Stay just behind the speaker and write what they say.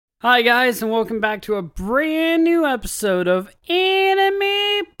Hi guys, and welcome back to a brand new episode of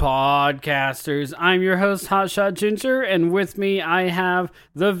Anime Podcasters. I'm your host, Hotshot Ginger, and with me I have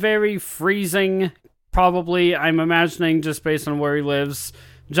the very freezing, probably, I'm imagining just based on where he lives,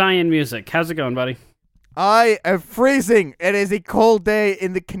 Giant Music. How's it going, buddy? I am freezing. It is a cold day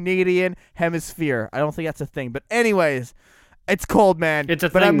in the Canadian hemisphere. I don't think that's a thing, but anyways, it's cold, man. It's a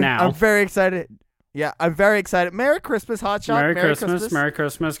but thing now. I'm very excited. Yeah, I'm very excited. Merry Christmas, Hotshot. Merry Christmas. Merry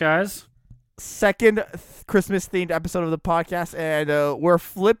Christmas, guys. Second Christmas-themed episode of the podcast, and we're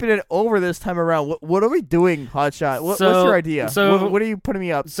flipping it over this time around. What are we doing, Hotshot? What's your idea? What are you putting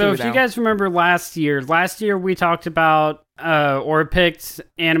me up to So if now? you guys remember last year we talked about or picked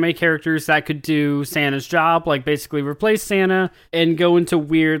anime characters that could do Santa's job, like basically replace Santa and go into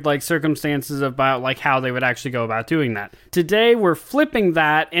weird like circumstances about like how they would actually go about doing that. Today we're flipping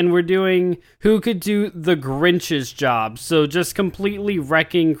that and we're doing who could do the Grinch's job. So just completely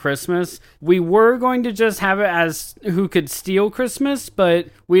wrecking Christmas. We were going to just have it as who could steal Christmas, but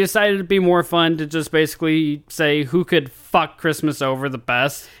we decided it'd be more fun to just basically say who could fuck Christmas over the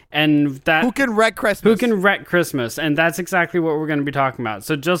best. And that Who can wreck Christmas? Who can wreck Christmas? And that's exactly what we're going to be talking about.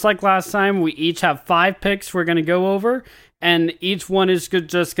 So just like last time, we each have 5 picks we're going to go over, and each one is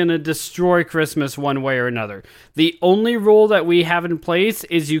just going to destroy Christmas one way or another. The only rule that we have in place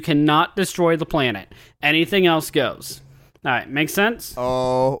is you cannot destroy the planet. Anything else goes. All right, makes sense?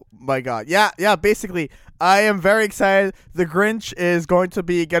 Oh my god. Yeah, basically, I am very excited. The Grinch is going to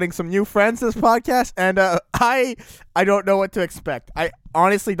be getting some new friends this podcast, and I don't know what to expect. I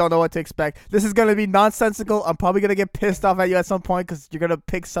honestly don't know what to expect. This is going to be nonsensical. I'm probably going to get pissed off at you at some point because you're going to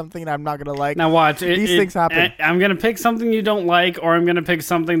pick something that I'm not going to like. Now watch. These things happen. I'm going to pick something you don't like, or I'm going to pick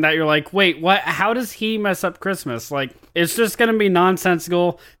something that you're like, wait, what? How does he mess up Christmas? Like, it's just going to be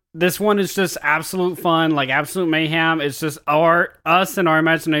nonsensical. This one is just absolute fun, like absolute mayhem. It's just us and our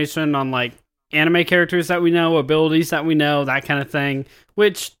imagination on like anime characters that we know, abilities that we know, that kind of thing.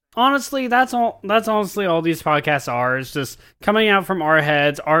 Which honestly, that's honestly all these podcasts are. It's just coming out from our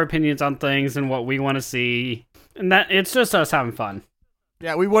heads, our opinions on things, and what we want to see, and that it's just us having fun.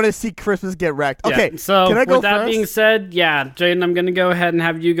 Yeah, we want to see Christmas get wrecked. Okay, so can I go with that first? being said, yeah, Jaden, I'm gonna go ahead and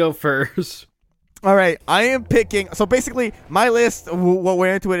have you go first. All right, I am picking. So basically, my list, what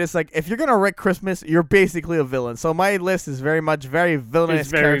went into it is like, if you're gonna wreck Christmas, you're basically a villain. So my list is very villainous.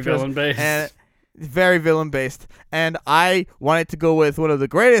 It's very characters villain based. and very villain based. And I wanted to go with one of the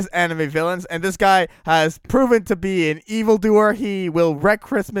greatest anime villains, and this guy has proven to be an evildoer. He will wreck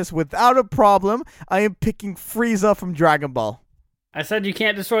Christmas without a problem. I am picking Frieza from Dragon Ball. I said you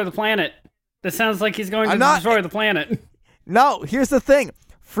can't destroy the planet. This sounds like he's going to I'm not- destroy the planet. No, here's the thing.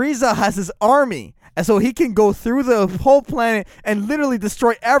 Frieza has his army, and so he can go through the whole planet and literally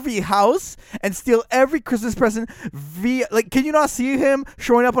destroy every house and steal every Christmas present via, like, can you not see him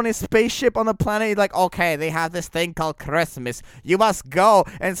showing up on his spaceship on the planet? He's like, okay, they have this thing called Christmas. You must go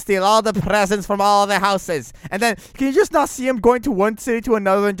and steal all the presents from all the houses. And then, can you just not see him going to one city to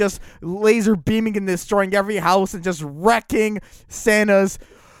another and just laser beaming and destroying every house and just wrecking Santa's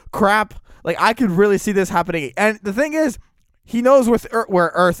crap? Like, I could really see this happening. And the thing is, he knows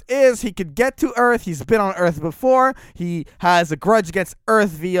where Earth is. He could get to Earth. He's been on Earth before. He has a grudge against Earth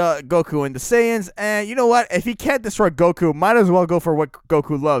via Goku and the Saiyans. And you know what? If he can't destroy Goku, might as well go for what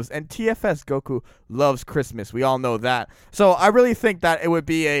Goku loves. And TFS Goku loves Christmas. We all know that. So I really think that it would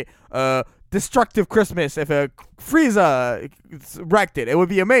be a destructive Christmas if Frieza wrecked it. It would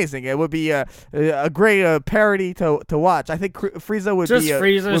be amazing. It would be a great parody to watch. I think Frieza would just be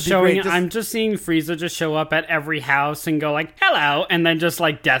Frieza would showing. be great. I'm just seeing Frieza just show up at every house and go like hello, and then just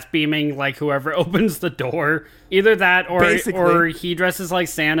like death beaming like whoever opens the door. Either that, or he dresses like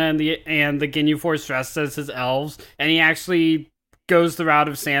Santa and the Ginyu Force dressed as his elves, and he actually goes the route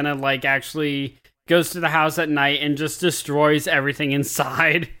of Santa, like actually goes to the house at night and just destroys everything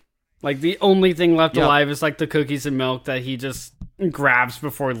inside. Like, the only thing left alive is, like, the cookies and milk that he just grabs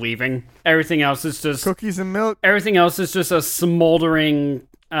before leaving. Everything else is just... Cookies and milk? Everything else is just a smoldering,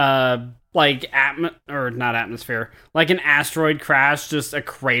 like, not atmosphere. Like an asteroid crash, just a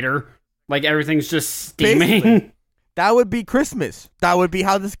crater. Like, everything's just steaming. Basically, that would be Christmas. That would be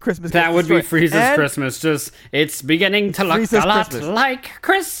how this Christmas gets That would be destroyed. Frieza's Christmas. Just, it's beginning to look Frieza's a lot Christmas. like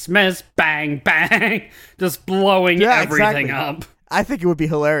Christmas. Bang, bang. Just blowing everything exactly. up. I think it would be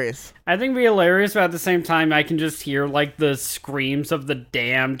hilarious. I think it'd be hilarious, but at the same time, I can just hear, like, the screams of the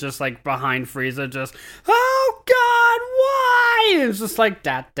dam just, like, behind Frieza, just, oh, God, why? And it's just like,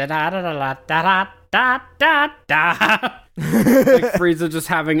 da-da-da-da-da-da-da-da-da. Like, Frieza just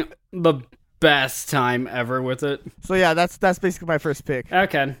having the best time ever with it. So, yeah, that's basically my first pick.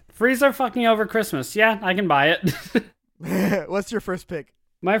 Okay. Frieza fucking over Christmas. Yeah, I can buy it. What's your first pick?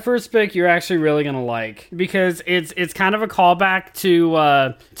 My first pick you're actually really gonna like because it's kind of a callback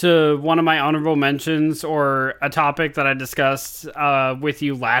to one of my honorable mentions or a topic that I discussed with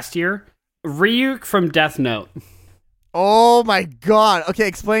you last year. Ryuk from Death Note. Oh my god. Okay,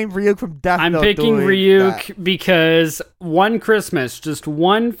 explain Ryuk from Death Note. I'm picking Ryuk because one Christmas, just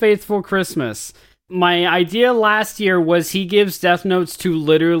one faithful Christmas. My idea last year was he gives Death Notes to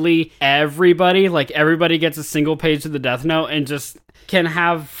literally everybody. Like, everybody gets a single page of the Death Note and just can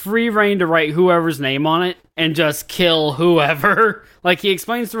have free reign to write whoever's name on it and just kill whoever. Like, he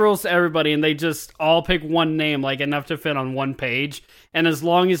explains the rules to everybody and they just all pick one name, like enough to fit on one page. And as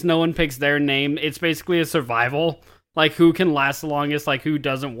long as no one picks their name, it's basically a survival. Like, who can last the longest, like, who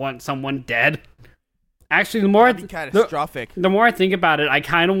doesn't want someone dead. Actually, the more catastrophic. The more I think about it, I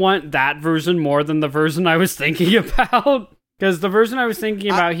kind of want that version more than the version I was thinking about. Because the version I was thinking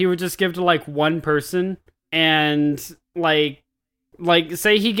about, he would just give to, like, one person. And, like,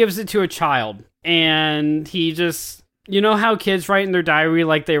 say he gives it to a child. And he just... You know how kids write in their diary,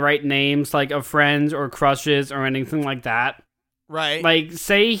 like, they write names, like, of friends or crushes or anything like that? Right. Like,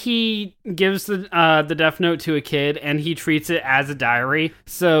 say he gives the Death Note to a kid and he treats it as a diary.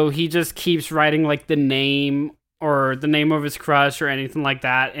 So he just keeps writing, like, the name or the name of his crush or anything like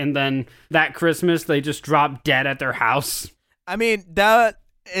that. And then that Christmas, they just drop dead at their house. I mean, that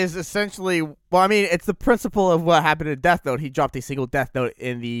is essentially... Well, I mean, it's the principle of what happened in Death Note. He dropped a single Death Note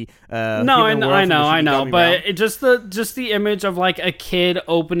in the No, I know, but it just the image of, like, a kid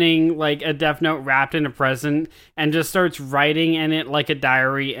opening, like, a Death Note wrapped in a present and just starts writing in it like a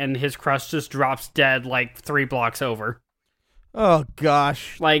diary, and his crush just drops dead, like, 3 blocks over. Oh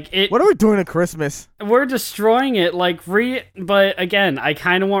gosh! Like, it. What are we doing at Christmas? We're destroying it, like, but again, I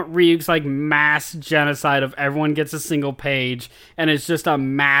kind of want Ryuk's, like, mass genocide of everyone gets a single page, and it's just a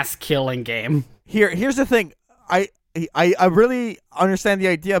mass killing game. Here's the thing. I really understand the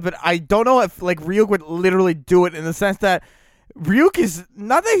idea, but I don't know if, like, Ryuk would literally do it in the sense that Ryuk is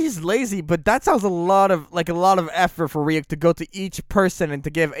not that he's lazy, but that sounds a lot of effort for Ryuk to go to each person and to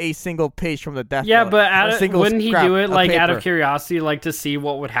give a single page from the Death Note. Yeah, but wouldn't he do it, like, out of curiosity, like, to see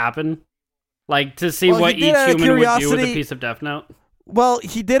what would happen? Like, to see what each human would do with a piece of Death Note? Well,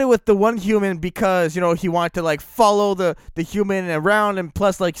 he did it with the one human because, you know, he wanted to, like, follow the human around, and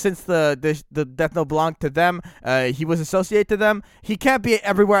plus, like, since the Death Note belonged to them, he was associated to them, he can't be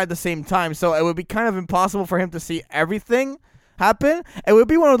everywhere at the same time, so it would be kind of impossible for him to see everything happen. It would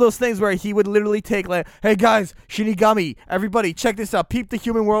be one of those things where he would literally take, like, hey guys, Shinigami, everybody, check this out, peep the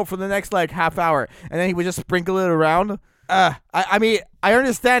human world for the next, like, half hour, and then he would just sprinkle it around. I mean, I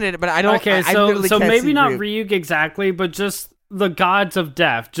understand it, but I don't. Okay, so maybe not Ryuk exactly, but just the gods of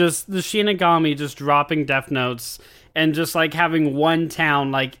death, just the Shinigami just dropping Death Notes and just, like, having one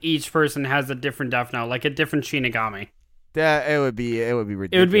town, like, each person has a different Death Note, like a different Shinigami. Yeah, it would be ridiculous.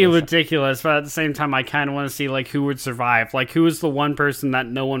 It would be ridiculous, but at the same time, I kind of want to see, like, who would survive. Like, who is the one person that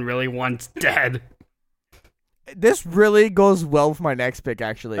no one really wants dead? This really goes well with my next pick,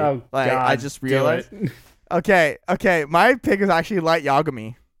 actually. Oh, like, God, I just realized. Okay, my pick is actually Light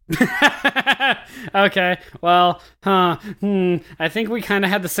Yagami. Okay, well, I think we kind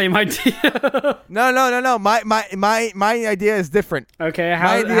of had the same idea. No. My idea is different. Okay,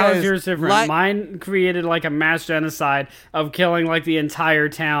 how is yours different? Mine created, like, a mass genocide of killing, like, the entire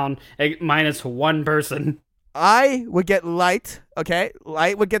town minus one person. I would get Light, okay?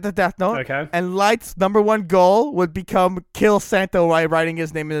 Light would get the Death Note. Okay. And Light's number one goal would become kill Santa while writing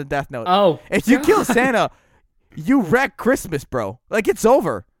his name in the Death Note. Oh, if you kill Santa, you wreck Christmas, bro. Like, it's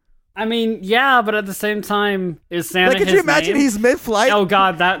over. I mean, yeah, but at the same time, is Santa his name? Could you imagine he's mid-flight? Oh,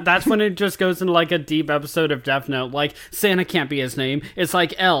 God, that's when it just goes into, like, a deep episode of Death Note. Like, Santa can't be his name. It's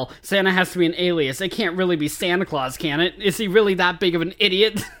like L. Santa has to be an alias. It can't really be Santa Claus, can it? Is he really that big of an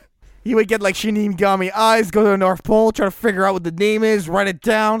idiot? He would get, like, Shinigami eyes, go to the North Pole, try to figure out what the name is, write it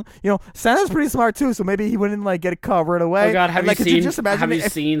down. You know, Santa's pretty smart, too, so maybe he wouldn't, like, get it caught right away. Oh, God, have you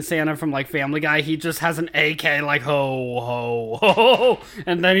seen Santa from, like, Family Guy? He just has an AK, like, ho, ho, ho,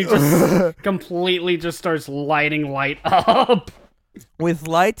 and then he just completely just starts lighting Light up. With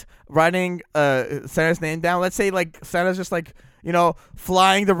Light writing Santa's name down, let's say, like, Santa's just, like, you know,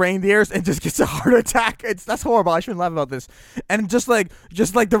 flying the reindeers and just gets a heart attack. That's horrible. I shouldn't laugh about this. And just like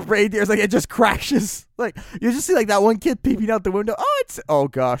the reindeers, like, it just crashes. Like, you just see, like, that one kid peeping out the window. Oh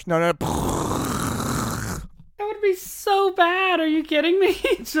gosh, no. That would be so bad. Are you kidding me?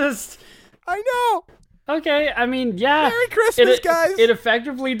 I know. Okay, I mean, yeah. Merry Christmas, guys. It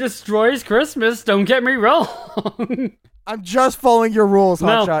effectively destroys Christmas. Don't get me wrong. I'm just following your rules,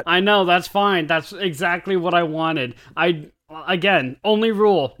 Hotshot. No, I know, that's fine. That's exactly what I wanted. Again, only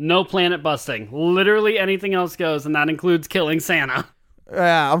rule, no planet busting. Literally anything else goes, and that includes killing Santa.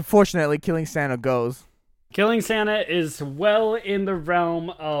 Unfortunately, Killing Santa goes. Killing Santa is well in the realm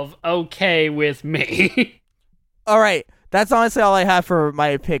of okay with me. All right, that's honestly all I have for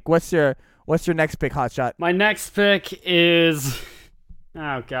my pick. What's your next pick, Hotshot? My next pick is...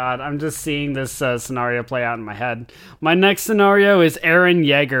 Oh, God. I'm just seeing this scenario play out in my head. My next scenario is Eren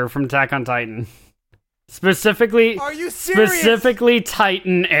Yeager from Attack on Titan. Specifically... Are you serious? Specifically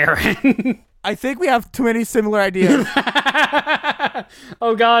Titan Eren. I think we have too many similar ideas.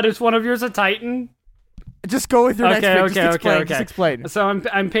 Oh, God. Is one of yours a Titan? Just go with your next pick. Just explain. So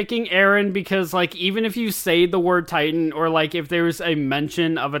I'm picking Eren because, like, even if you say the word Titan, or like if there's a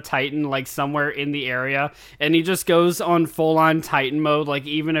mention of a Titan like somewhere in the area, and he just goes on full on Titan mode, like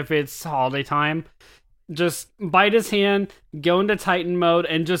even if it's holiday time, just bite his hand, go into Titan mode,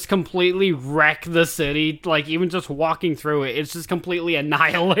 and just completely wreck the city. Like even just walking through it, it's just completely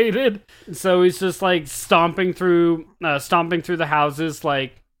annihilated. So he's just like stomping through the houses,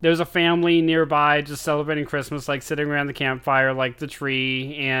 like. There's a family nearby just celebrating Christmas, like sitting around the campfire, like the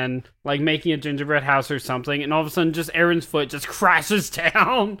tree, and like making a gingerbread house or something. And all of a sudden, just Eren's foot just crashes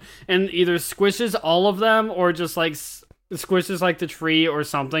down and either squishes all of them or just like squishes like the tree or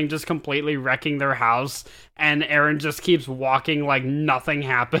something, just completely wrecking their house. And Eren just keeps walking like nothing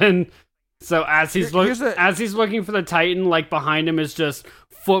happened. So as he's looking for the Titan, like behind him is just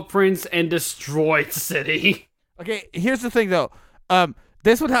footprints and destroyed city. Okay, here's the thing though.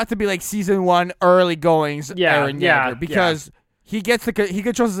 This would have to be like season 1 early goings. Eren Yeager, because he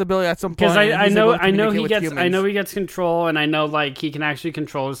controls his ability at some point. Because I know he gets control, and I know like he can actually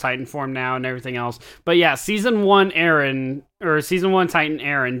control his Titan form now and everything else. But yeah, season 1 Titan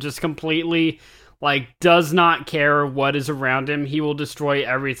Eren just completely like does not care what is around him. He will destroy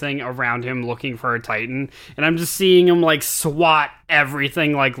everything around him looking for a Titan. And I'm just seeing him like swat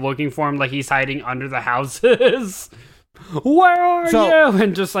everything, like looking for him, like he's hiding under the houses. Where are you?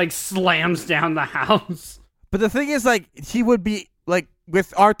 And just like slams down the house. But the thing is, like, he would be like,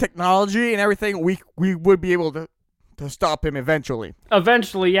 with our technology and everything, we would be able to stop him eventually.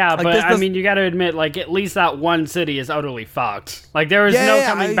 Eventually, yeah. Like, but I mean, you got to admit, like, at least that one city is utterly fucked. Like, there is no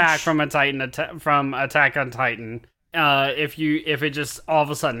coming back from a Titan from Attack on Titan. If it just all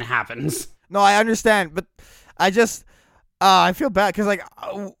of a sudden happens. No, I understand, but I feel bad because, like,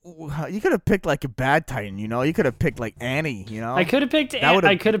 you could have picked, like, a bad Titan, you know? You could have picked, like, Annie, you know? I could have picked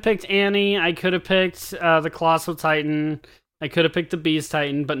Annie. I could have picked the Colossal Titan. I could have picked the Beast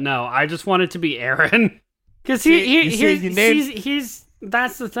Titan, but no. I just wanted to be Eren. Because he's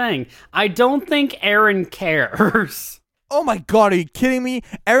that's the thing. I don't think Eren cares. Oh, my God. Are you kidding me?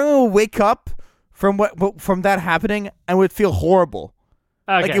 Eren will wake up from that happening and would feel horrible.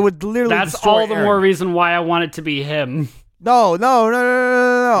 Okay. Like, it would literally That's destroy all the Eren. more reason why I want it to be him. No.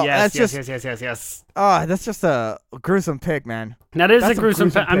 Yes. That's just a gruesome pick, man. That is a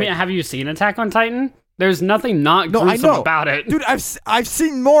gruesome pick. I mean, have you seen Attack on Titan? There's nothing not gruesome about it. Dude, I've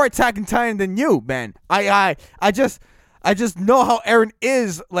seen more Attack on Titan than you, man. I just know how Eren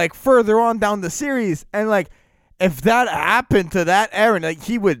is, like, further on down the series, and like if that happened to that Eren, like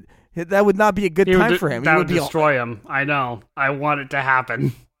that would not be a good time for him. That would destroy him. I know. I want it to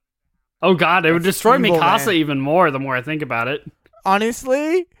happen. Oh, God, it would destroy Mikasa even more the more I think about it.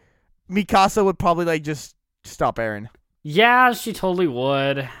 Honestly, Mikasa would probably, like, just stop Eren. Yeah, she totally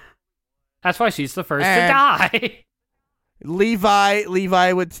would. That's why she's the first to die.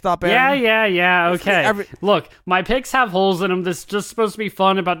 Levi would stop Eren. Yeah, okay. Look, my picks have holes in them. This is just supposed to be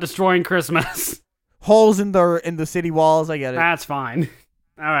fun about destroying Christmas. Holes in the city walls, I get it. That's fine.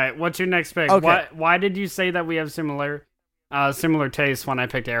 All right, what's your next pick? Okay. Why did you say that we have similar tastes when I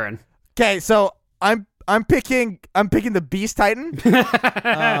picked Eren? Okay, so I'm picking the Beast Titan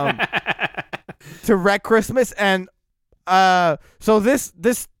to wreck Christmas, and so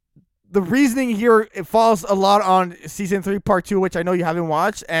the reasoning here, it falls a lot on season 3 part 2, which I know you haven't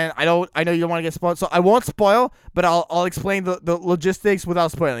watched, and I know you don't want to get spoiled, so I won't spoil, but I'll explain the logistics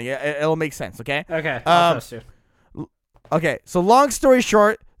without spoiling. It'll make sense, okay? Okay, I'll trust you. Okay, so long story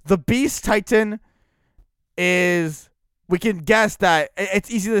short, the Beast Titan is, we can guess that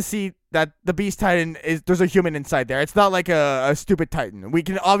it's easy to see that the Beast Titan there's a human inside there. It's not like a stupid Titan. We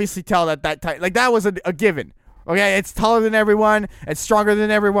can obviously tell that Titan, like, that was a given. Okay, it's taller than everyone, it's stronger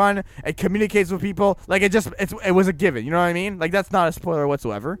than everyone, it communicates with people. Like, it was a given, you know what I mean? Like, that's not a spoiler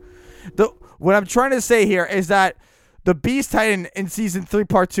whatsoever. What I'm trying to say here is that the Beast Titan in season 3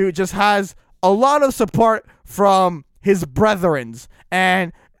 part 2 just has a lot of support from his brethrens,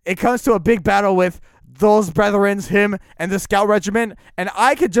 and it comes to a big battle with those brethrens, him and the scout regiment, and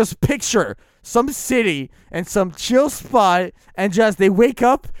I could just picture some city and some chill spot, and just they wake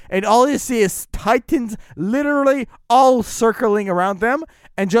up and all you see is Titans literally all circling around them,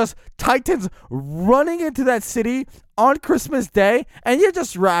 and just Titans running into that city on Christmas Day, and you're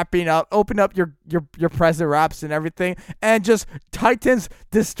just open up your present wraps and everything, and just Titans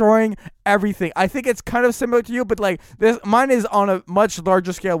destroying everything. I think it's kind of similar to you, but like mine is on a much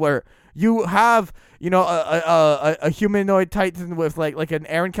larger scale where you have, a humanoid Titan with like an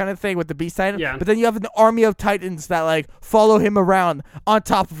Aaron kind of thing with the Beast Titan. Yeah. But then you have an army of Titans that like follow him around on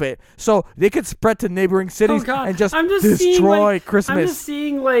top of it, so they could spread to neighboring cities and just destroy Christmas. I'm just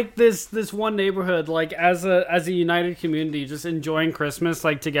seeing like this one neighborhood like as a united community, just enjoying Christmas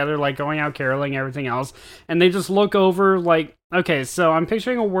like together, like going out caroling, everything else, and they just look over like, okay, so I'm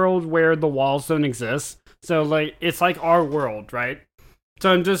picturing a world where the walls don't exist. So like it's like our world, right?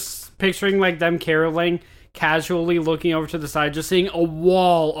 So I'm just picturing like them caroling, casually looking over to the side, just seeing a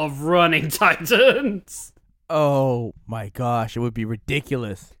wall of running Titans. Oh my gosh, it would be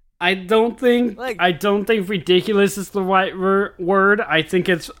ridiculous. I don't think ridiculous is the right word. I think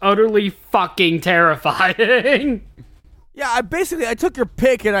it's utterly fucking terrifying. Yeah, I took your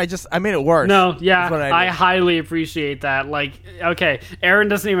pick and I made it worse. No, yeah, I highly appreciate that. Like, okay, Aaron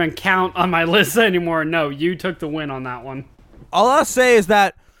doesn't even count on my list anymore. No, you took the win on that one. All I'll say is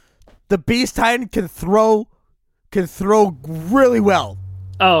that the Beast Titan can throw really well.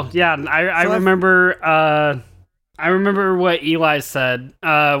 Oh yeah, I remember. I remember what Eli said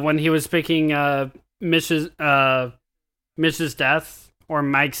when he was picking Mish's death or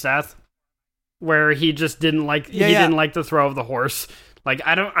Mike's death, where he just didn't like didn't like the throw of the horse. Like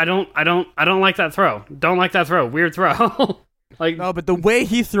I don't like that throw. Don't like that throw. Weird throw. Like no, but the way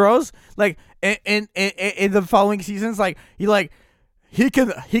he throws, like in the following seasons, like he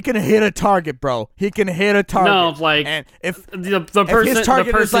can hit a target, bro. He can hit a target. No, like and if if his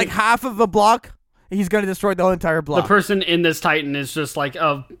target is like half of a block, he's gonna destroy the whole entire block. The person in this Titan is just like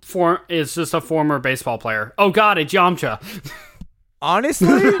a former baseball player. Oh God, it's Yamcha. Honestly,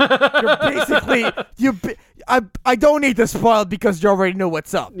 you're basically I don't need to spoil it because you already know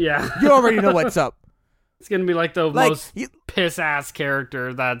what's up. Yeah, you already know what's up. It's gonna be like the most piss ass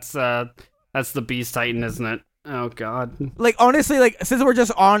character. That's the Beast Titan, isn't it? Oh God. Like honestly, like since we're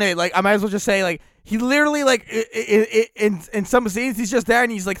just on it, like I might as well just say, like he literally like in some scenes he's just there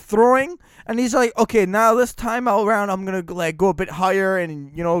and he's like throwing and he's like, okay, now this time around I'm gonna like go a bit higher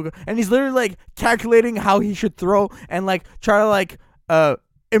and and he's literally like calculating how he should throw and like try to like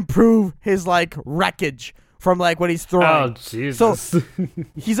improve his like wreckage from like what he's throwing. Oh Jesus! So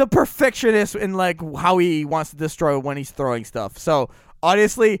he's a perfectionist in like how he wants to destroy when he's throwing stuff. So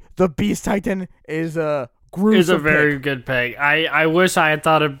honestly, the Beast Titan is a gruesome is a very good pick. I wish I had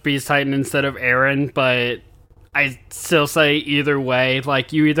thought of Beast Titan instead of Aaron, but I still say either way,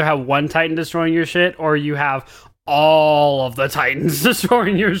 like you either have one Titan destroying your shit or you have all of the Titans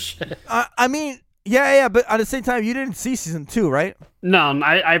destroying your shit. I mean, yeah, but at the same time, you didn't see season 2, right? No,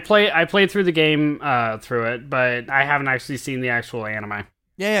 I played through the game through it, but I haven't actually seen the actual anime.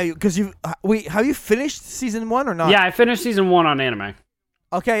 Yeah, because have you finished season 1 or not? Yeah, I finished season 1 on anime.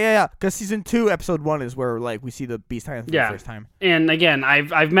 Okay, yeah, because season 2, episode 1 is where like we see the Beast Titan for the first time. And again,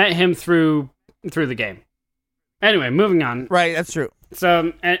 I've met him through the game. Anyway, moving on. Right, that's true.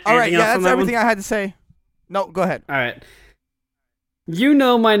 So, all right, yeah, that's everything I had to say. No, go ahead. All right. You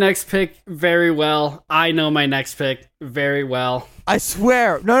know my next pick very well. I know my next pick very well. I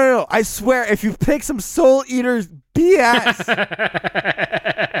swear. No. I swear, if you pick some Soul Eaters BS.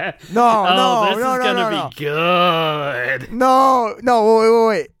 No. This is gonna be good. No,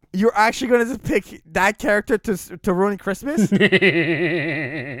 wait. You're actually going to pick that character to ruin Christmas?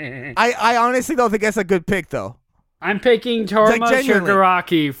 I honestly don't think that's a good pick, though. I'm picking Toriyama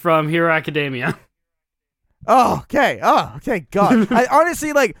Shigaraki from Hero Academia. Oh, okay. God. I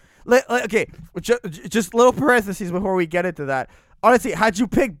honestly, okay, just little parentheses before we get into that. Honestly, had you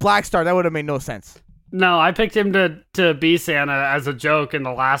picked Black Star, that would have made no sense. No, I picked him to be Santa as a joke in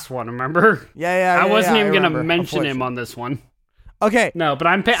the last one, remember? Yeah. I wasn't even going to mention him on this one. Okay. No, but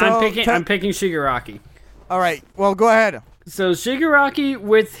I'm picking Shigaraki. All right. Well, go ahead. So Shigaraki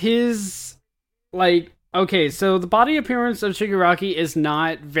with his okay, so the body appearance of Shigaraki is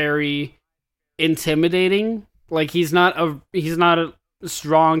not very intimidating. Like he's not a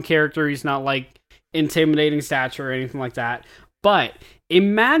strong character. He's not like intimidating stature or anything like that. But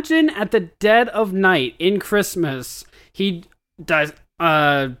imagine at the dead of night in Christmas, he does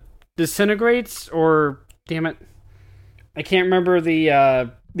disintegrates or damn it, I can't remember the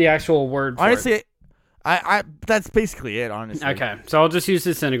actual word. Honestly, I that's basically it, honestly. Okay, so I'll just use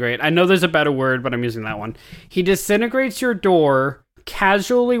disintegrate. I know there's a better word, but I'm using that one. He disintegrates your door,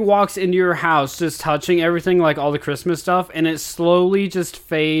 casually walks into your house, just touching everything, like all the Christmas stuff, and it slowly just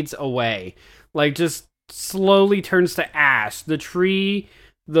fades away. Like, just slowly turns to ash. The tree,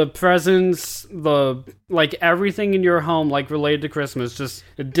 the presents, like everything in your home, like related to Christmas, just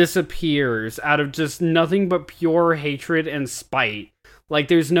disappears out of just nothing but pure hatred and spite. Like,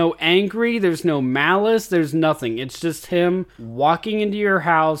 there's no angry, there's no malice, there's nothing. It's just him walking into your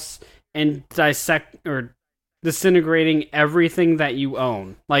house and disintegrating everything that you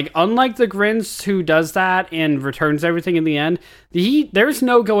own. Like, unlike the Grinch who does that and returns everything in the end, there's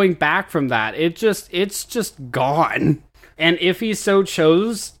no going back from that. It's just gone. And if he so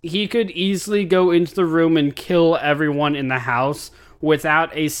chose, he could easily go into the room and kill everyone in the house without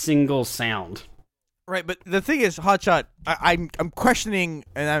a single sound. Right, but the thing is, Hotshot, I'm questioning,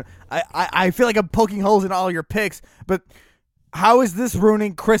 and I feel like I'm poking holes in all your picks, but how is this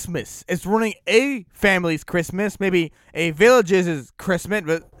ruining Christmas? It's ruining a family's Christmas, maybe a village's Christmas,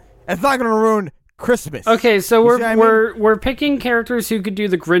 but it's not going to ruin Christmas. Okay, so we're picking characters who could do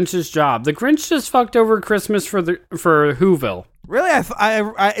the Grinch's job. The Grinch just fucked over Christmas for Whoville. Really?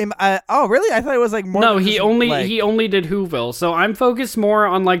 Oh, really? I thought it was like more. No, he only did Whoville. So I'm focused more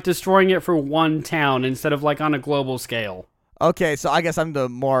on like destroying it for one town instead of like on a global scale. Okay, so I guess I'm the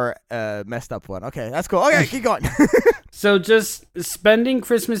more messed up one. Okay, that's cool. Okay, keep going. So just spending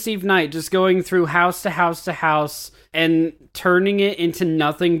Christmas Eve night, just going through house to house to house and turning it into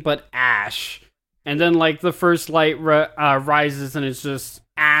nothing but ash. And then like the first light rises and it's just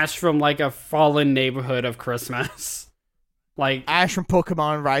ash from like a fallen neighborhood of Christmas. Like Ash from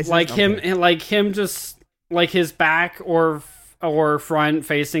Pokemon Rises, like him, just like his back or front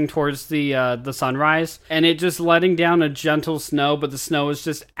facing towards the sunrise, and it just letting down a gentle snow, but the snow is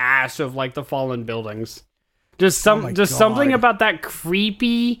just ash of like the fallen buildings. Just something about that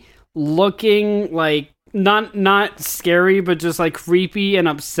creepy looking, like not scary, but just like creepy and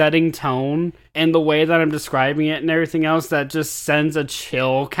upsetting tone, and the way that I'm describing it and everything else that just sends a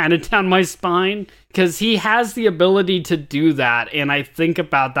chill kind of down my spine. Because he has the ability to do that, and I think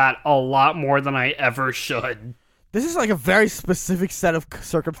about that a lot more than I ever should. This is like a very specific set of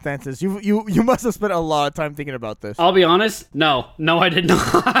circumstances. You must have spent a lot of time thinking about this. I'll be honest. No, I did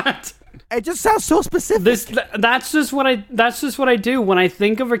not. It just sounds so specific. That's just what I do. When I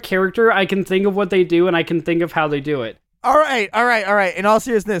think of a character, I can think of what they do, and I can think of how they do it. All right. In all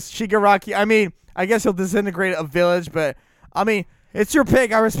seriousness, Shigaraki. I mean, I guess he'll disintegrate a village, but I mean, it's your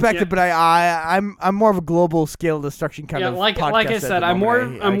pick. I respect it, but I'm more of a global scale destruction kind of. Like I said, I'm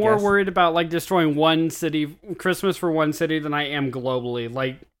more worried about like destroying one city, Christmas for one city, than I am globally.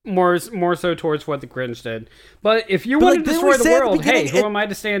 Like more so towards what the Grinch did. But if you want to destroy the world, hey, who am I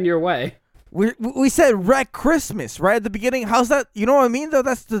to stand your way? We said wreck Christmas right at the beginning. How's that? You know what I mean? Though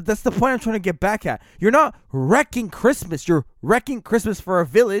that's the point I'm trying to get back at. You're not wrecking Christmas. You're wrecking Christmas for a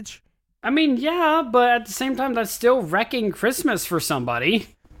village. I mean, yeah, but at the same time, that's still wrecking Christmas for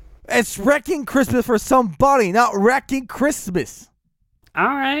somebody. It's wrecking Christmas for somebody, not wrecking Christmas. All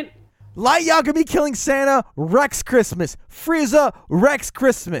right. Light Yagami killing Santa wrecks Christmas. Frieza wrecks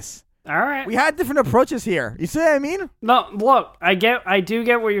Christmas. All right. We had different approaches here. You see what I mean? No, look, I do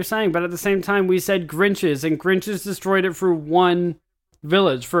get what you're saying, but at the same time, we said Grinches, and Grinches destroyed it for one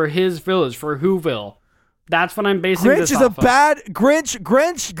village, for his village, for Whoville. That's what I'm basing Grinch this is off a bad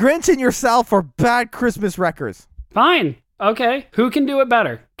Grinch and yourself are bad Christmas wreckers. Fine. Okay. Who can do it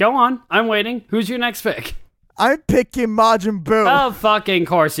better? Go on. I'm waiting. Who's your next pick? I'm picking Majin Buu. Oh, fucking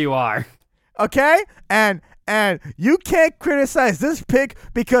course you are. Okay? And you can't criticize this pick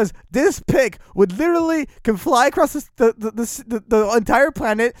because this pick would literally can fly across the entire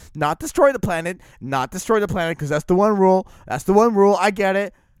planet, not destroy the planet because that's the one rule. I get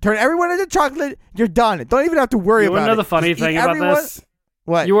it. Turn everyone into chocolate, you're done. Don't even have to worry about it. You know the funny thing about this?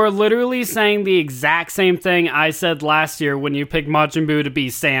 What? You are literally saying the exact same thing I said last year when you picked Majin Buu to be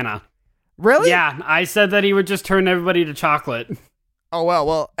Santa. Really? Yeah, I said that he would just turn everybody to chocolate. Oh,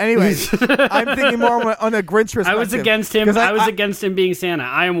 well, anyways, I'm thinking more on a Grinch perspective. I was against him. I was against him being Santa.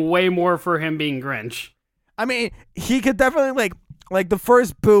 I am way more for him being Grinch. I mean, he could definitely, like the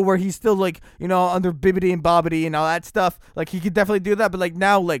first Boo where he's still, like, you know, under Bibbidi and Bobbidi and all that stuff. Like, he could definitely do that. But, like,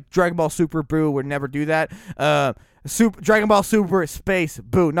 now, like, Dragon Ball Super Boo would never do that. Dragon Ball Super Space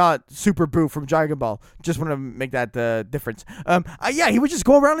Boo, not Super Boo from Dragon Ball. Just want to make that difference. Yeah, he would just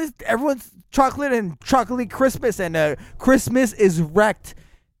go around everyone's chocolate and chocolatey Christmas, and Christmas is wrecked.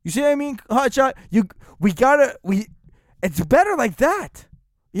 You see what I mean, Hotshot? It's better like that.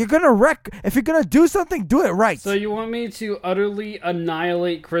 You're gonna wreck. If you're gonna do something, do it right. So you want me to utterly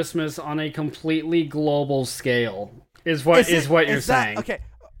annihilate Christmas on a completely global scale? Is what you're saying? Okay.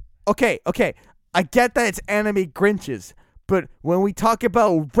 I get that it's anime Grinches, but when we talk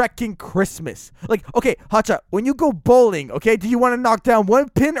about wrecking Christmas, like, okay, Hotshot, when you go bowling, okay, do you want to knock down one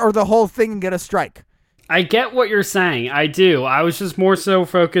pin or the whole thing and get a strike? I get what you're saying. I do. I was just more so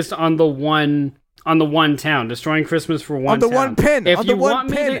focused on the one town, destroying Christmas for one town. On the one pin. If on you the one want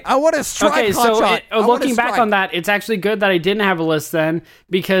me pin. to... I want to strike. Okay, so looking back on that. that, it's actually good that I didn't have a list then,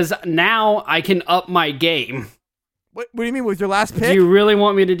 because now I can up my game. What do you mean with your last pick? Do you really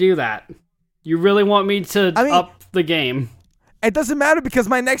want me to do that? You really want me to up the game? It doesn't matter because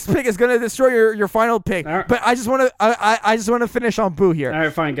my next pick is gonna destroy your final pick. Right. But I just want to finish on Boo here. All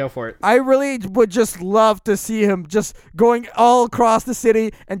right, fine, go for it. I really would just love to see him just going all across the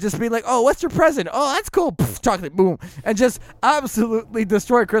city and just being like, "Oh, what's your present? Oh, that's cool. Pff, chocolate, boom," and just absolutely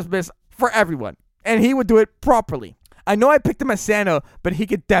destroy Christmas for everyone. And he would do it properly. I know I picked him as Santa, but he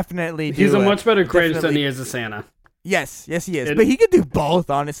could definitely do it. He's a much better Grinch than he is a Santa. Yes, he is. But he could do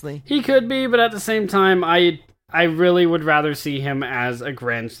both, honestly. He could be, but at the same time, I really would rather see him as a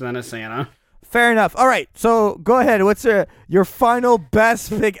Grinch than a Santa. Fair enough. All right, so go ahead. What's your final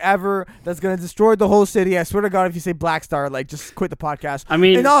best pick ever that's going to destroy the whole city? I swear to God, if you say Black Star, like, just quit the podcast. I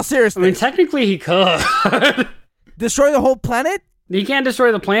mean, in all seriousness. Technically he could. Destroy the whole planet? He can't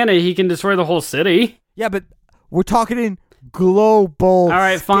destroy the planet. He can destroy the whole city. Yeah, but we're talking in global All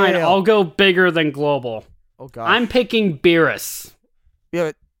right, scale. fine. I'll go bigger than global. Oh, God. I'm picking Beerus. Yeah,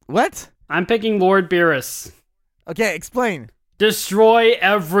 but what? I'm picking Lord Beerus. Okay, explain. Destroy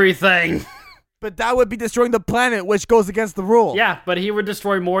everything. But that would be destroying the planet, which goes against the rule. Yeah, but he would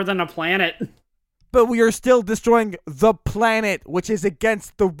destroy more than a planet. But we are still destroying the planet, which is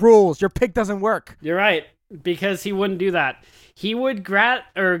against the rules. Your pick doesn't work. You're right, because he wouldn't do that. He would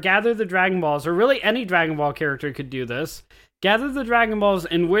gather the Dragon Balls, or really any Dragon Ball character could do this. Gather the Dragon Balls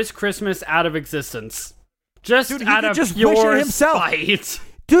and wish Christmas out of existence. Dude, out of just pure wish it himself. spite.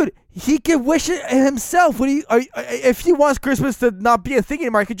 Dude, he can wish it himself. If he wants Christmas to not be a thing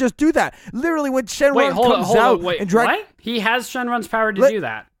anymore, he could just do that. Literally, when Shenron comes out and what? He has Shenron's power to do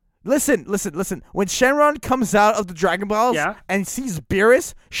that. Listen. When Shenron comes out of the Dragon Balls and sees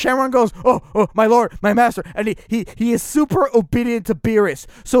Beerus, Shenron goes, "Oh, my lord, my master," and he is super obedient to Beerus.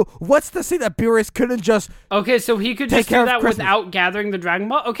 So what's to say that Beerus couldn't just Okay, so he could just do that without gathering the Dragon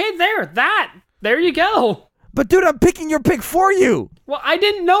Ball? Okay, there you go. But dude, I'm picking your pick for you. Well, I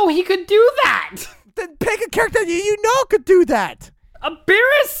didn't know he could do that. Then pick a character you know could do that. A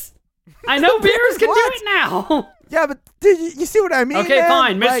Beerus? I know Beerus can do it now. Yeah, but dude, you see what I mean? Okay, man?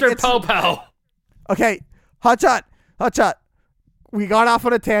 fine, Mr. Popo. Okay, Hotshot. We got off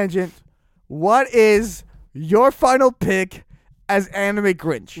on a tangent. What is your final pick as Anime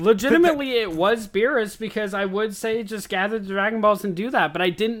Grinch? Legitimately, it was Beerus, because I would say just gather the Dragon Balls and do that, but I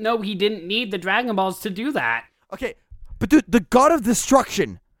didn't know he didn't need the Dragon Balls to do that. Okay, but dude, the God of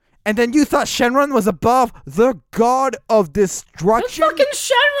Destruction, and then you thought Shenron was above the God of Destruction? It's fucking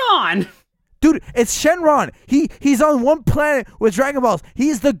Shenron! Dude, it's Shenron. He's on one planet with Dragon Balls.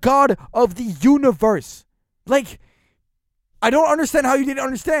 He's the God of the universe. Like, I don't understand how you didn't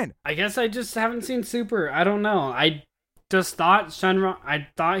understand. I guess I just haven't seen Super. I don't know. I just thought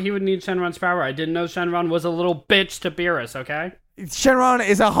he would need Shenron's power. I didn't know Shenron was a little bitch to Beerus, okay? Shenron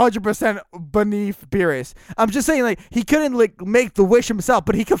is 100% beneath Beerus. I'm just saying, like, he couldn't, like, make the wish himself,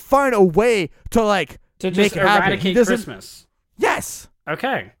 but he could find a way to, like, to make just it happen. eradicate Christmas. Yes!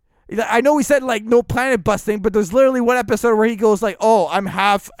 Okay. I know he said, like, no planet busting, but there's literally one episode where he goes, like, "Oh, I'm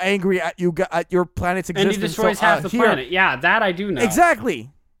half angry at you, at your planet's existence." And he destroys half the planet. Yeah, that I do know. Exactly.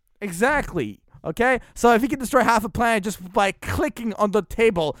 Okay? So if he can destroy half a planet just by clicking on the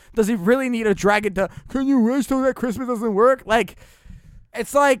table, does he really need a dragon to, "Can you wish so that Christmas doesn't work?" Like,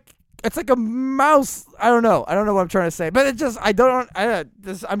 it's like a mouse. I don't know what I'm trying to say, but it just,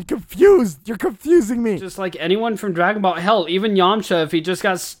 I'm confused. You're confusing me. Just like anyone from Dragon Ball. Hell, even Yamcha, if he just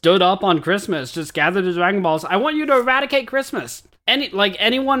got stood up on Christmas, just gathered the Dragon Balls. I want you to eradicate Christmas.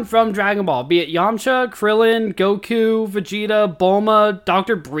 Anyone from Dragon Ball, be it Yamcha, Krillin, Goku, Vegeta, Bulma,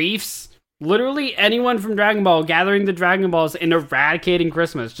 Dr. Briefs. Literally anyone from Dragon Ball gathering the Dragon Balls and eradicating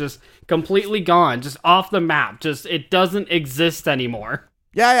Christmas. Just completely gone. Just off the map. Just, it doesn't exist anymore.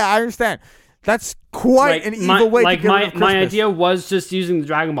 Yeah, I understand. That's quite an evil way to get rid of Christmas. My idea was just using the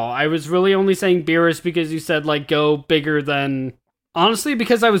Dragon Ball. I was really only saying Beerus because you said, like, go bigger than... Honestly,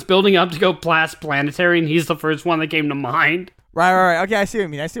 because I was building up to go past Planetary, and he's the first one that came to mind. Right. Okay, I see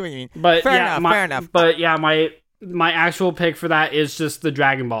what you mean. But fair enough. But yeah, my actual pick for that is just the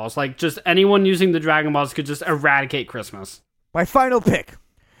Dragon Balls. Like, just anyone using the Dragon Balls could just eradicate Christmas. My final pick.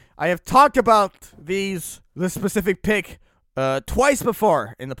 I have talked about this specific pick twice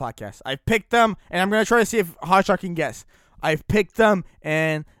before in the podcast. I've picked them, and I'm going to try to see if Hotshot can guess. I've picked them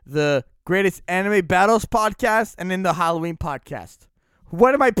in the Greatest Anime Battles podcast and in the Halloween podcast.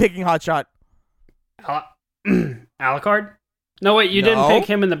 What am I picking, Hotshot? Alucard? No, wait, you didn't pick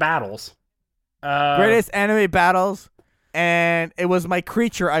him in the battles. Greatest Anime Battles, and it was my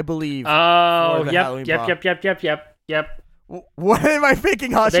creature, I believe. Oh, yep. What am I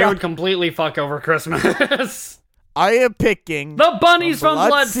picking, Hotshot? They would completely fuck over Christmas. I am picking the bunnies from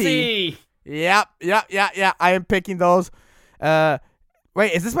Blood-C. Yep. I am picking those. Wait,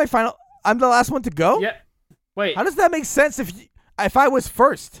 is this my final? I'm the last one to go? Yeah. Wait. How does that make sense if I was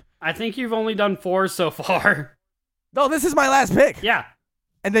first? I think you've only done 4 so far. No, this is my last pick. Yeah.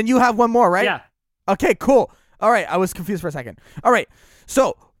 And then you have one more, right? Yeah. Okay, cool. All right, I was confused for a second. All right,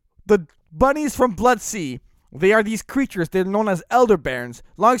 so the bunnies from Blood-C, they are these creatures. They're known as elder barons.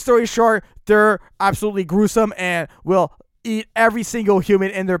 Long story short, they're absolutely gruesome and will eat every single human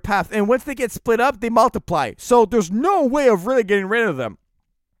in their path. And once they get split up, they multiply. So there's no way of really getting rid of them.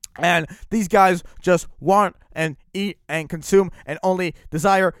 And these guys just want and eat and consume and only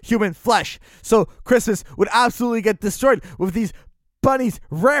desire human flesh. So Christmas would absolutely get destroyed with these bunnies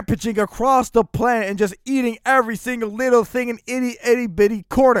rampaging across the planet and just eating every single little thing in itty bitty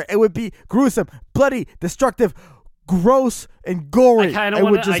corner. It would be gruesome, bloody, destructive, gross, and gory. I kind of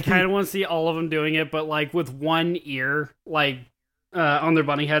want to see all of them doing it, but like with one ear, like on their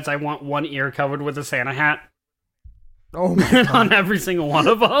bunny heads, I want one ear covered with a Santa hat. Oh my God. On every single one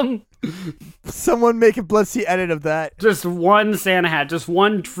of them. Someone make a Blood-C edit of that. Just one Santa hat, just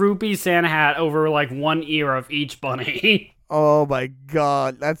one droopy Santa hat over like one ear of each bunny. Oh my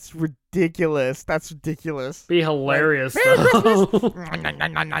God, that's ridiculous. Be hilarious. Merry though. Christmas.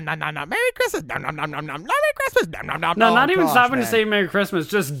 Merry Christmas. Merry Christmas. No, not even stopping to say Merry Christmas.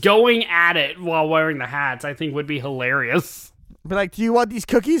 Just going at it while wearing the hats, I think would be hilarious. But like, do you want these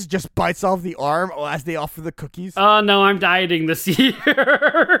cookies? Just bites off the arm as they offer the cookies. No, I'm dieting this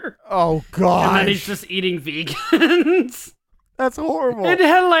year. Oh God. And then he's just eating vegans. That's horrible. It's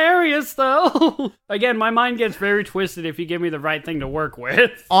hilarious, though. Again, my mind gets very twisted if you give me the right thing to work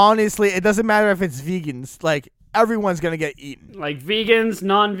with. Honestly, it doesn't matter if it's vegans. Like, everyone's gonna get eaten. Like, vegans,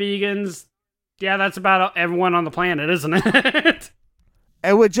 non-vegans. Yeah, that's about everyone on the planet, isn't it?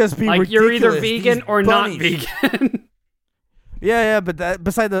 It would just be like, ridiculous. you're either vegan or bunnies. not vegan. Yeah, but that's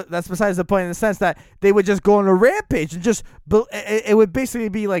besides the point in the sense that they would just go on a rampage and just it would basically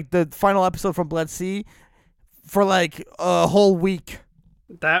be like the final episode from Blood-C for like a whole week.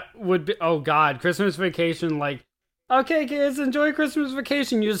 That would be, oh God, Christmas Vacation, like, okay kids, enjoy Christmas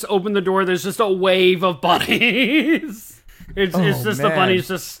Vacation. You just open the door, there's just a wave of bunnies. It's just the bunnies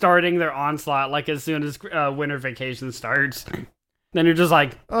just starting their onslaught like as soon as winter vacation starts. Then you're just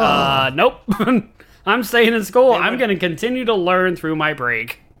like, nope. I'm staying in school. I'm going to continue to learn through my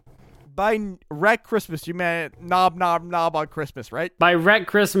break. By wreck Christmas, you meant knob on Christmas, right? By wreck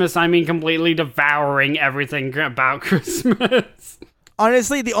Christmas, I mean completely devouring everything about Christmas.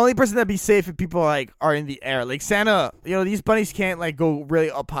 Honestly, the only person that'd be safe if people like are in the air. Like Santa, these bunnies can't like go really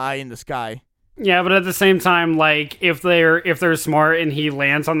up high in the sky. Yeah, but at the same time, like if they're smart and he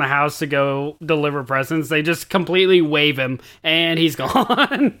lands on the house to go deliver presents, they just completely wave him and he's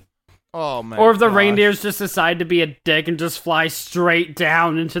gone. Oh man! Or if the reindeers just decide to be a dick and just fly straight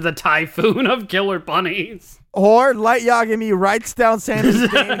down into the typhoon of killer bunnies. Or Light Yagami writes down Santa's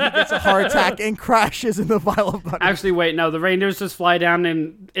name and he gets a heart attack and crashes in the pile of bunnies. Actually, wait, no, the reindeers just fly down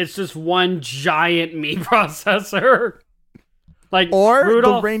and it's just one giant meat processor. Like, or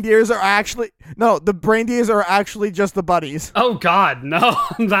Rudolph... the reindeers are actually just the bunnies. Oh God, no!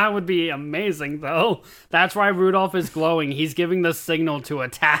 That would be amazing, though. That's why Rudolph is glowing. He's giving the signal to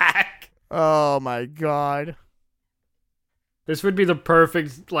attack. Oh my God! This would be the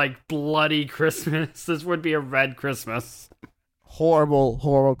perfect, like, bloody Christmas. This would be a red Christmas.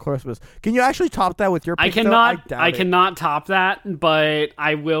 Horrible Christmas. Can you actually top that with your pick, I cannot top that, but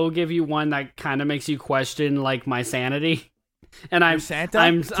I will give you one that kind of makes you question, like, my sanity. And I'm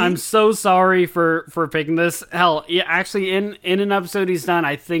so sorry for picking this. Hell, yeah, actually, in an episode he's done,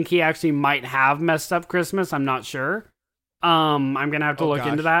 I think he actually might have messed up Christmas. I'm not sure. I'm gonna have to look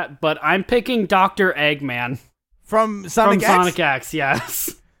into that. But I'm picking Dr. Eggman from Sonic X? Sonic X,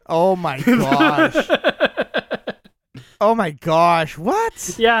 yes. Oh my gosh. Oh my gosh,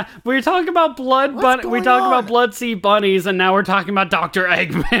 what? Yeah, we talk about Blood-C bunnies, and now we're talking about Dr.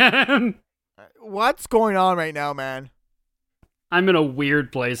 Eggman. What's going on right now, man? I'm in a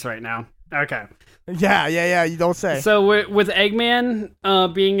weird place right now. Okay. Yeah, you don't say. So with Eggman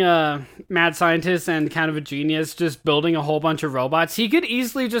being a mad scientist and kind of a genius just building a whole bunch of robots. He could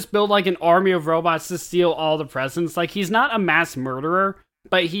easily just build like an army of robots to steal all the presents. Like, he's not a mass murderer,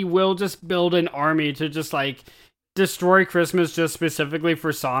 but he will just build an army to just like destroy Christmas just specifically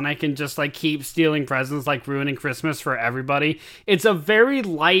for Sonic and just like keep stealing presents, like ruining Christmas for everybody. It's a very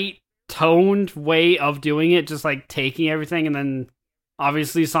light toned way of doing it, just like taking everything, and then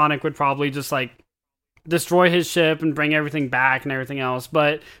obviously Sonic would probably just like destroy his ship and bring everything back and everything else.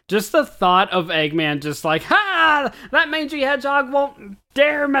 But just the thought of Eggman just like, ha, that mangy hedgehog won't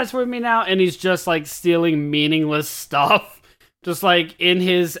dare mess with me now, and he's just like stealing meaningless stuff just like in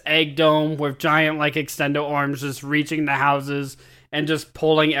his egg dome with giant like extendo arms just reaching the houses and just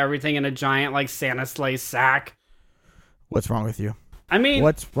pulling everything in a giant like Santa sleigh sack. What's wrong with you? I mean,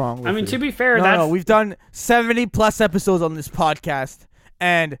 what's wrong with you? To be fair, no, we've done 70 plus episodes on this podcast,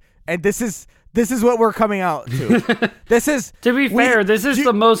 and this is what we're coming out to. This is to be fair, this is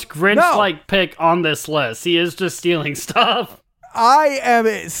the most Grinch-like pick on this list. He is just stealing stuff. I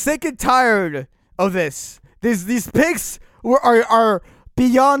am sick and tired of this. These picks are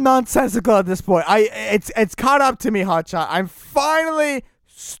beyond nonsensical at this point. It's caught up to me, Hotshot.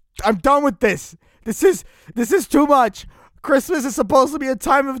 I'm done with this. This is too much. Christmas is supposed to be a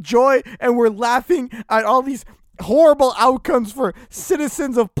time of joy, and we're laughing at all these horrible outcomes for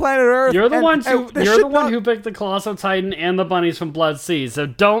citizens of planet Earth. You're the one who picked the Colossal Titan and the bunnies from Blood Sea, so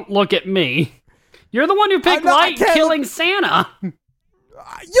don't look at me. You're the one who picked Light killing Santa. You're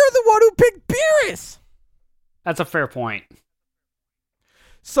the one who picked Beerus. That's a fair point.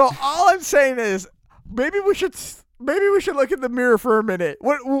 So all I'm saying is, maybe we should look in the mirror for a minute.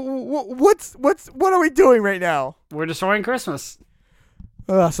 What are we doing right now? We're destroying Christmas.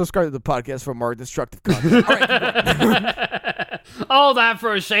 Subscribe to the podcast for more destructive content. All right. All that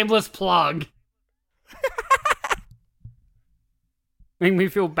for a shameless plug. Make me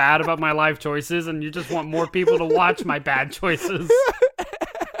feel bad about my life choices, and you just want more people to watch my bad choices.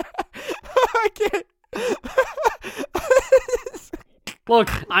 I can't. Look,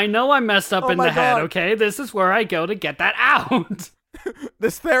 I know I messed up in the head, okay? This is where I go to get that out.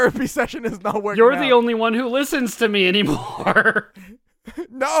 This therapy session is not working. You're the only one who listens to me anymore.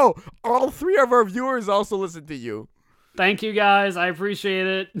 No, all 3 of our viewers also listen to you. Thank you, guys. I appreciate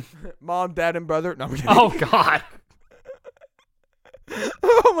it. Mom, dad, and brother. No, oh, God.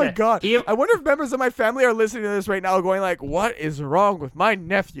 Oh, my God. I wonder if members of my family are listening to this right now going like, what is wrong with my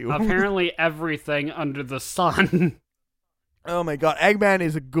nephew? Apparently everything under the sun. Oh, my God. Eggman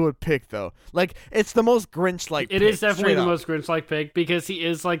is a good pick, though. Like, it's the most Grinch-like pick. It is definitely the most Grinch-like pick because he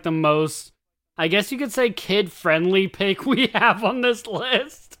is, like, the most, I guess you could say, kid-friendly pick we have on this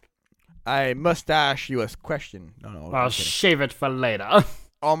list. I must ask you a question. No. I'll shave it for later.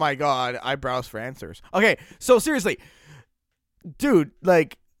 Oh, my God. Eyebrows for answers. Okay, so seriously. Dude,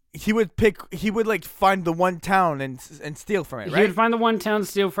 like, he would like find the one town and steal from it, right? He would find the one town,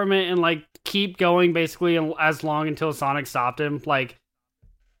 steal from it, and like keep going basically as long until Sonic stopped him. Like,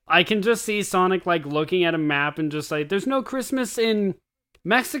 I can just see Sonic like looking at a map and just like, there's no Christmas in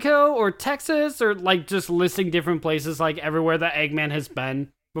Mexico or Texas, or like just listing different places like everywhere that Eggman has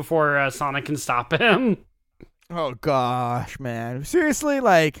been before Sonic can stop him. Oh gosh, man! Seriously,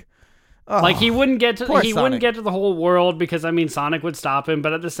 like. Oh, like he wouldn't get to the whole world because I mean Sonic would stop him,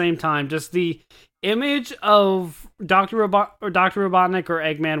 but at the same time, just the image of Dr. Robotnik or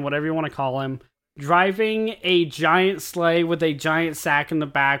Eggman, whatever you want to call him, driving a giant sleigh with a giant sack in the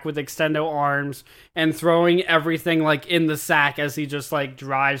back with extendo arms and throwing everything like in the sack as he just like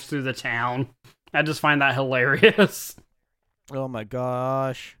drives through the town. I just find that hilarious. Oh my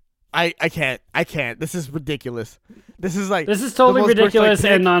gosh. I can't. This is ridiculous. This is totally ridiculous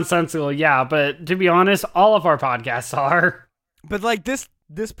and nonsensical, yeah, but to be honest, all of our podcasts are. But like this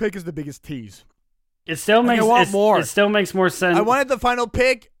pick is the biggest tease. It still makes more. It still makes more sense. I wanted the final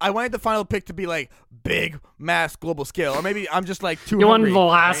pick to be like big, mass, global scale. Or maybe I'm just like too You wanted the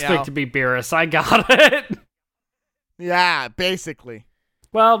last pick to be Beerus. I got it. Yeah, basically.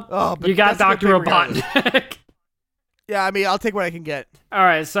 Well, you got Dr. Robotnik. Yeah, I mean, I'll take what I can get. All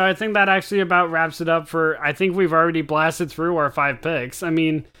right, so I think that actually about wraps it up I think we've already blasted through our 5 picks. I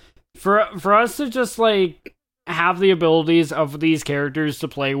mean, for us to just, like, have the abilities of these characters to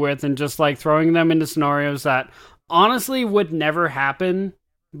play with and just, like, throwing them into scenarios that honestly would never happen,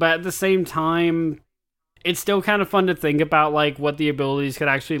 but at the same time, it's still kind of fun to think about, like, what the abilities could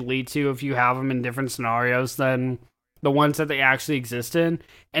actually lead to if you have them in different scenarios than the ones that they actually exist in.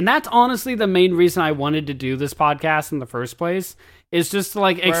 And that's honestly the main reason I wanted to do this podcast in the first place, is just to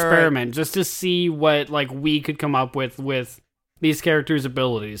like experiment, just to see what like we could come up with these characters'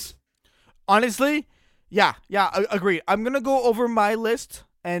 abilities. Honestly, yeah, agreed. I'm going to go over my list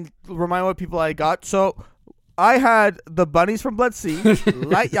and remind what people I got. So I had the bunnies from Blood Sea,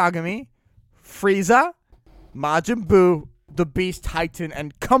 Light Yagami, Frieza, Majin Buu, the Beast Titan,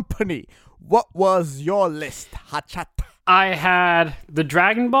 and company. What was your list, Hotshot? I had the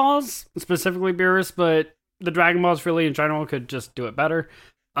Dragon Balls, specifically Beerus, but the Dragon Balls really in general could just do it better.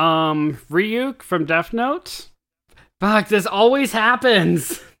 Ryuk from Death Note. Fuck, this always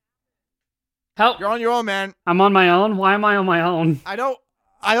happens. Help. You're on your own, man. I'm on my own? Why am I on my own? I don't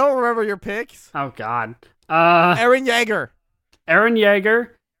remember your picks. Oh, God. Eren Yeager. Eren Yeager,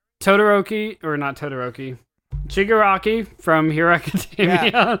 Todoroki, or not Todoroki, Shigaraki from Hero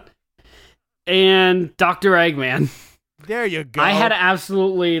Academia, and Dr. Eggman. There you go. I had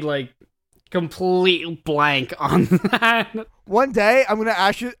absolutely, like, complete blank on that. One day, I'm gonna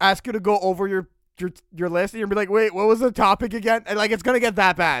ask you to go over your list, and you'll be like, "Wait, what was the topic again?" And like, it's gonna get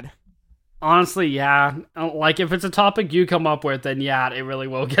that bad. Honestly, yeah. Like, if it's a topic you come up with, then yeah, it really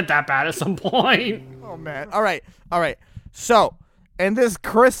will get that bad at some point. Oh man! All right. So, in this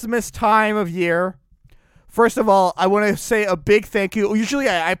Christmas time of year, first of all, I want to say a big thank you. Usually,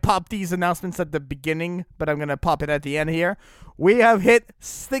 I pop these announcements at the beginning, but I'm gonna pop it at the end here. We have hit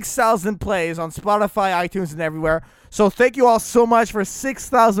 6,000 plays on Spotify, iTunes, and everywhere. So thank you all so much for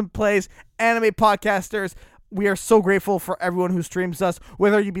 6,000 plays, anime podcasters. We are so grateful for everyone who streams us,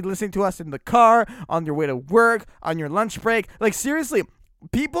 whether you be listening to us in the car, on your way to work, on your lunch break. Like, seriously,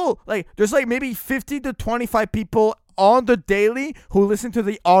 people, like, there's like maybe 50 to 25 people on the daily who listen to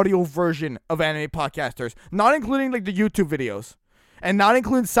the audio version of anime podcasters, not including like the YouTube videos and not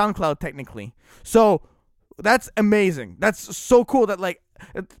including SoundCloud technically. So that's amazing. That's so cool that like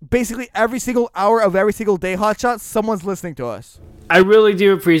basically every single hour of every single day, Hotshot, someone's listening to us. I really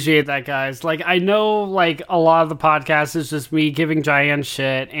do appreciate that, guys. Like, I know, like, a lot of the podcast is just me giving Giant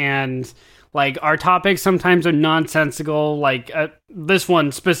shit, and, like, our topics sometimes are nonsensical, like, this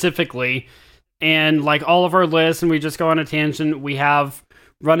one specifically, and, like, all of our lists, and we just go on a tangent. We have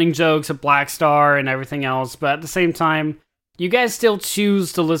running jokes of Black Star and everything else, but at the same time, you guys still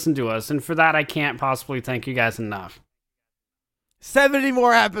choose to listen to us, and for that, I can't possibly thank you guys enough. 70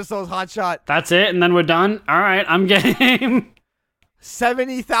 more episodes, Hotshot. That's it, and then we're done? All right, I'm game.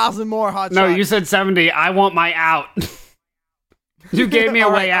 70,000 more, Hotshot. No, you said 70. I want my out. You gave me a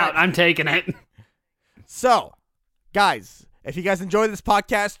way out. I'm taking it. So, guys, if you guys enjoy this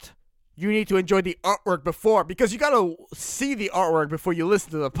podcast, you need to enjoy the artwork before, because you got to see the artwork before you listen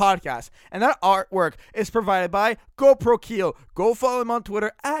to the podcast. And that artwork is provided by GoPro Keo. Go follow him on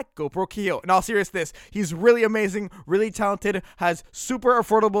Twitter at GoPro Keo. In all seriousness, he's really amazing, really talented, has super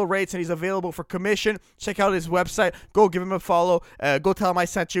affordable rates, and he's available for commission. Check out his website. Go give him a follow. Go tell him I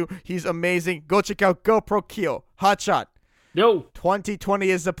sent you. He's amazing. Go check out GoPro Keo. Hotshot. Yo, 2020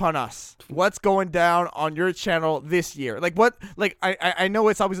 is upon us. What's going down on your channel this year? Like, what? Like, I know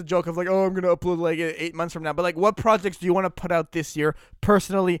it's always a joke of like, oh, I'm gonna upload like 8 months from now. But like, what projects do you want to put out this year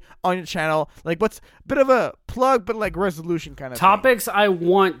personally on your channel? Like, what's a bit of a plug, but like resolution kind of topics thing? I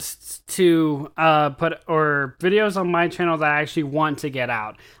want to put, or videos on my channel that I actually want to get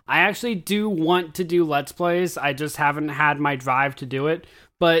out. I actually do want to do Let's Plays. I just haven't had my drive to do it,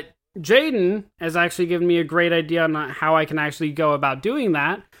 but Jaden has actually given me a great idea on how I can actually go about doing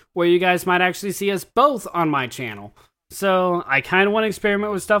that, where you guys might actually see us both on my channel. So I kind of want to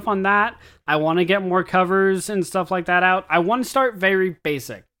experiment with stuff on that. I want to get more covers and stuff like that out. I want to start very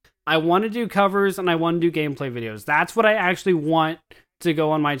basic. I want to do covers and I want to do gameplay videos. That's what I actually want to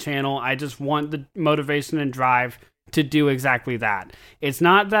go on my channel. I just want the motivation and drive to do exactly that. It's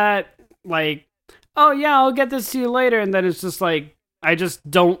not that like, oh yeah, I'll get this to you later, and then it's just like, I just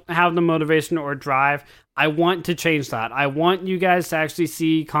don't have the motivation or drive. I want to change that. I want you guys to actually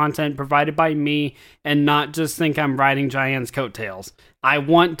see content provided by me and not just think I'm riding Giant's coattails. I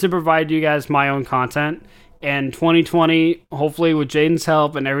want to provide you guys my own content. And 2020, hopefully with Jaden's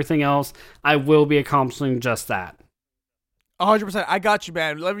help and everything else, I will be accomplishing just that. 100%. I got you,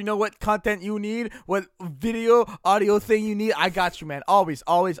 man. Let me know what content you need, what video, audio thing you need. I got you, man. Always,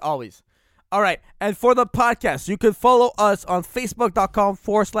 always, always. All right, and for the podcast, you can follow us on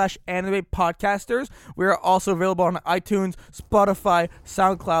Facebook.com/anime podcasters. We are also available on iTunes, Spotify,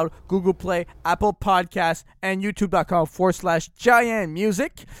 SoundCloud, Google Play, Apple Podcasts, and YouTube.com/Giant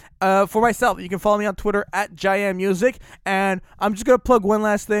Music. For myself, you can follow me on Twitter at Giant Music. And I'm just going to plug one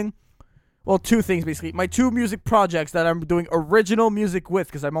last thing. Well, two things, basically. My two music projects that I'm doing original music with,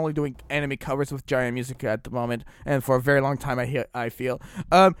 because I'm only doing anime covers with Giant Music at the moment, and for a very long time, I feel.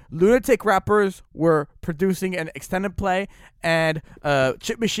 Lunatic Rappers, we're producing an extended play, and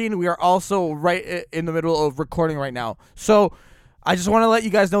Chip Machine, we are also right in the middle of recording right now. So, I just want to let you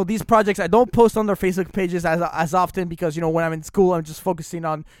guys know these projects, I don't post on their Facebook pages as often because, when I'm in school, I'm just focusing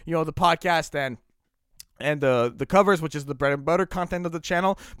on, the podcast and the covers, which is the bread and butter content of the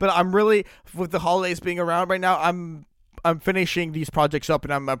channel. But I'm really, with the holidays being around right now, I'm finishing these projects up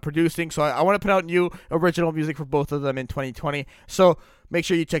and I'm producing. So I want to put out new original music for both of them in 2020. So make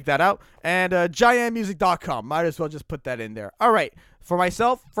sure you check that out. And giantmusic.com. Might as well just put that in there. All right. For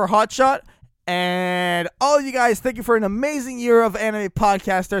myself, for Hotshot, and all of you guys, thank you for an amazing year of anime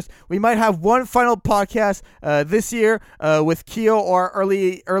podcasters. We might have one final podcast this year with Kyo or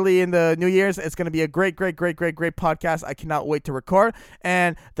early in the New Year's. It's going to be a great podcast. I cannot wait to record,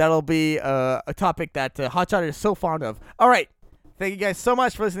 and that'll be a topic that Hotshot is so fond of. All right. Thank you guys so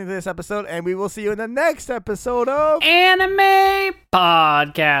much for listening to this episode, and we will see you in the next episode of Anime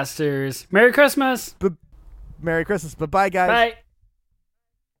Podcasters. Merry Christmas. Merry Christmas. Bye-bye, guys. Bye.